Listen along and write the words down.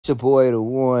It's your boy, the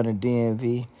War in the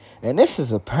DMV, and this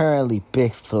is apparently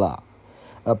Big Flop.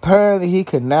 Apparently, he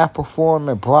could not perform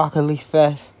at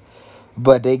broccolifest,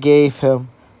 but they gave him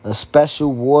a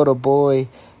special water boy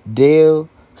deal,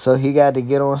 so he got to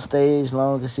get on stage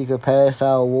long as he could pass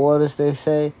out waters, they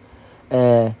say.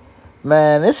 And,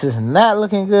 man, this is not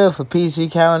looking good for PG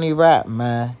County rap,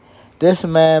 man. This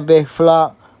man, Big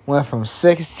Flop, went from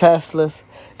 6 Teslas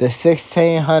to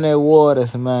 1,600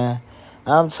 waters, man.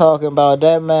 I'm talking about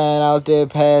that man out there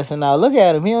passing out. Look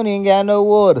at him. He don't even got no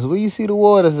waters. Where you see the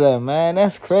waters at, man?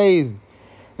 That's crazy.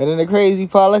 And then the crazy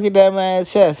part, look at that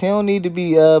man's chest. He don't need to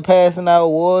be passing out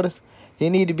waters. He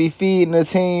need to be feeding the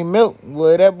team milk.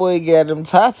 Boy, that boy got them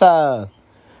tatas.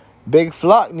 Big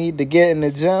Flock need to get in the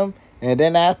gym. And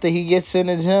then after he gets in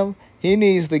the gym, he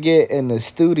needs to get in the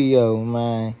studio,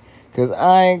 man. Because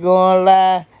I ain't going to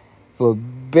lie. For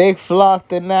Big Flock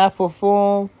to not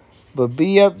perform, but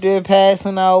be up there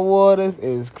passing out waters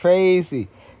is crazy.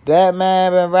 That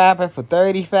man been rapping for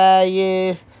 35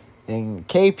 years. And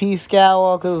KP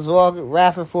Skywalker was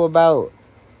rapping for about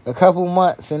a couple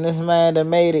months. And this man done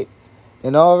made it.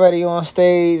 And already on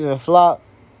stage and Flop.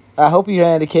 I hope you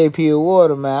handed KP a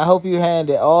water, man. I hope you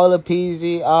handed all the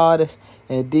PG artists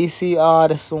and DC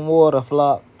artists some water,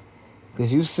 Flop.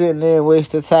 Because you sitting there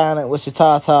wasting talent with your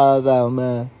tatas out,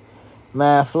 man.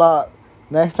 Man, Flop.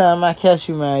 Next time I catch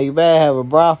you, man, you better have a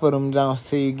bra for them jumps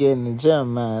till you get in the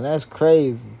gym, man. That's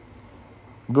crazy.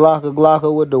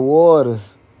 Glocker with the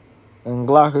waters. And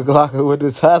Glocker with the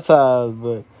tatas.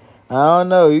 But I don't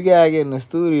know. You gotta get in the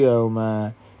studio,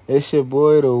 man. It's your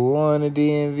boy, the War in the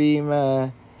DMV,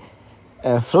 man.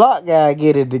 And Flock gotta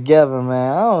get it together,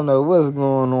 man. I don't know what's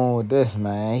going on with this,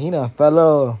 man. He done fell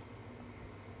off.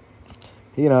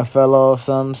 He done fell off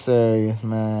something serious,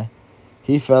 man.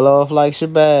 He fell off like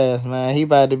Shabazz, man. He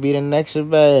about to be the next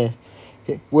Shabazz.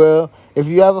 Well, if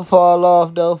you ever fall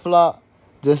off, though, Flop,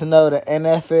 just know the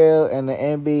NFL and the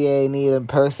NBA need a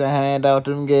person hand out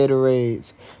them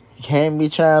Gatorades. You can't be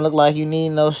trying to look like you need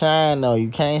no shine, though. You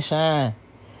can't shine.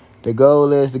 The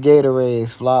goal is the Gatorades,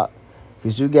 Flop.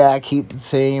 Because you got to keep the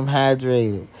team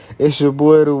hydrated. It's your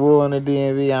boy, the War in the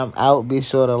DMV. I'm out. Be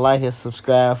sure to like and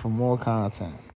subscribe for more content.